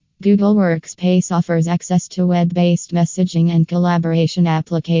Google Workspace offers access to web-based messaging and collaboration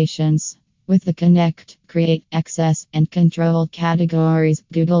applications. With the Connect, Create, Access, and Control categories,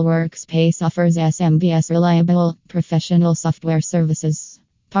 Google Workspace offers SMB's reliable, professional software services.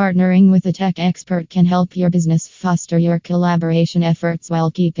 Partnering with a tech expert can help your business foster your collaboration efforts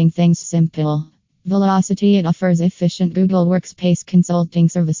while keeping things simple. Velocity, it offers efficient Google Workspace consulting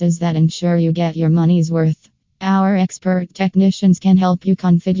services that ensure you get your money's worth. Our expert technicians can help you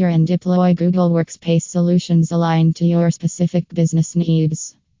configure and deploy Google Workspace solutions aligned to your specific business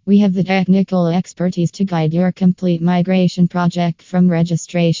needs. We have the technical expertise to guide your complete migration project, from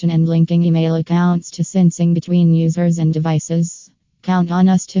registration and linking email accounts to syncing between users and devices. Count on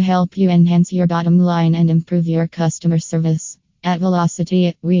us to help you enhance your bottom line and improve your customer service. At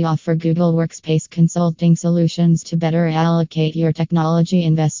Velocity, we offer Google Workspace consulting solutions to better allocate your technology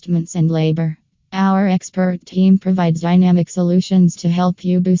investments and labor. Our expert team provides dynamic solutions to help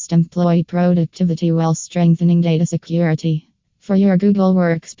you boost employee productivity while strengthening data security. For your Google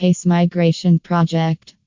Workspace migration project,